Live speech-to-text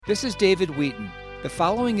This is David Wheaton. The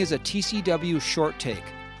following is a TCW short take,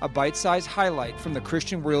 a bite-sized highlight from the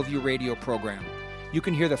Christian Worldview radio program. You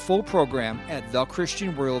can hear the full program at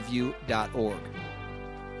thechristianworldview.org.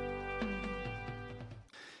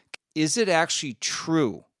 Is it actually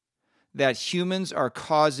true that humans are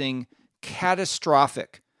causing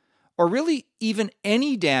catastrophic, or really even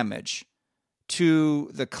any damage to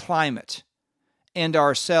the climate and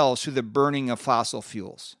ourselves through the burning of fossil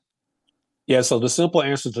fuels? Yeah, so the simple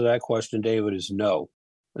answer to that question, David, is no.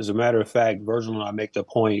 As a matter of fact, Virgil and I make the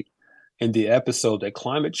point in the episode that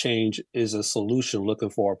climate change is a solution looking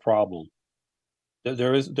for a problem.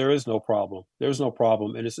 There is no problem. There's no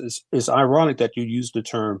problem. And it's ironic that you use the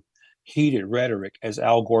term heated rhetoric as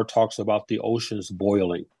Al Gore talks about the oceans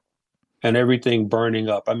boiling and everything burning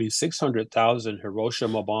up. I mean, 600,000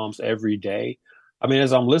 Hiroshima bombs every day. I mean,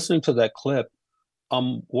 as I'm listening to that clip,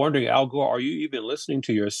 I'm wondering, Al Gore, are you even listening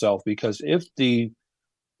to yourself? Because if the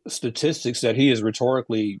statistics that he is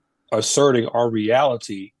rhetorically asserting are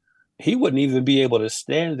reality, he wouldn't even be able to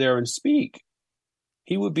stand there and speak.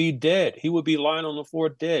 He would be dead. He would be lying on the floor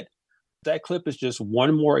dead. That clip is just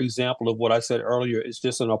one more example of what I said earlier. It's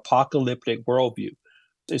just an apocalyptic worldview.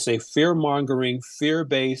 It's a fear-mongering,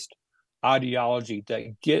 fear-based ideology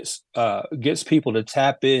that gets people to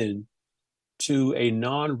tap in to a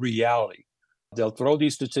non-reality. They'll throw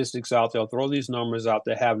these statistics out. They'll throw these numbers out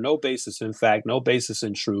that have no basis in fact, no basis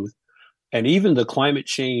in truth. And even the climate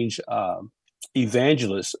change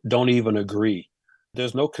evangelists don't even agree.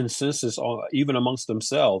 There's no consensus even amongst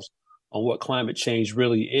themselves on what climate change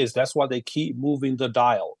really is. That's why they keep moving the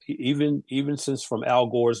dial. Even since from Al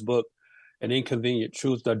Gore's book, An Inconvenient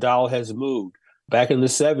Truth, the dial has moved. Back in the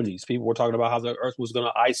 70s, people were talking about how the earth was going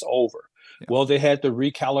to ice over. Yeah. Well, they had to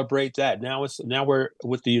recalibrate that. Now we're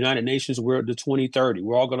with the United Nations, we're at the 2030.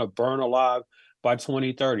 We're all going to burn alive by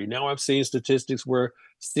 2030. Now I'm seeing statistics where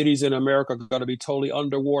cities in America are going to be totally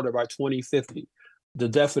underwater by 2050. The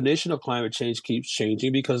definition of climate change keeps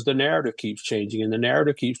changing because the narrative keeps changing, and the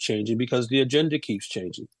narrative keeps changing because the agenda keeps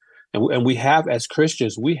changing. And we have, as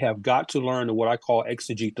Christians, we have got to learn what I call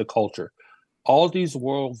exegete the culture. All these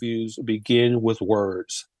worldviews begin with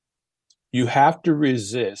words. You have to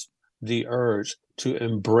resist the urge to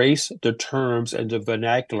embrace the terms and the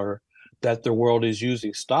vernacular that the world is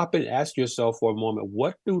using. Stop and ask yourself for a moment,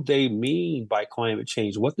 what do they mean by climate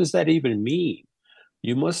change? What does that even mean?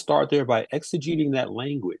 You must start there by exegeting that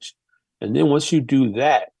language. And then once you do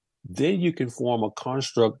that, then you can form a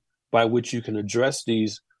construct by which you can address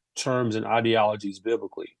these terms and ideologies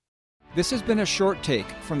biblically. This has been a short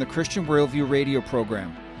take from the Christian Worldview radio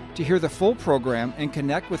program. To hear the full program and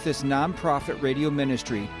connect with this nonprofit radio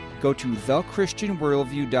ministry, go to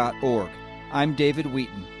thechristianworldview.org. I'm David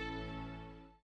Wheaton.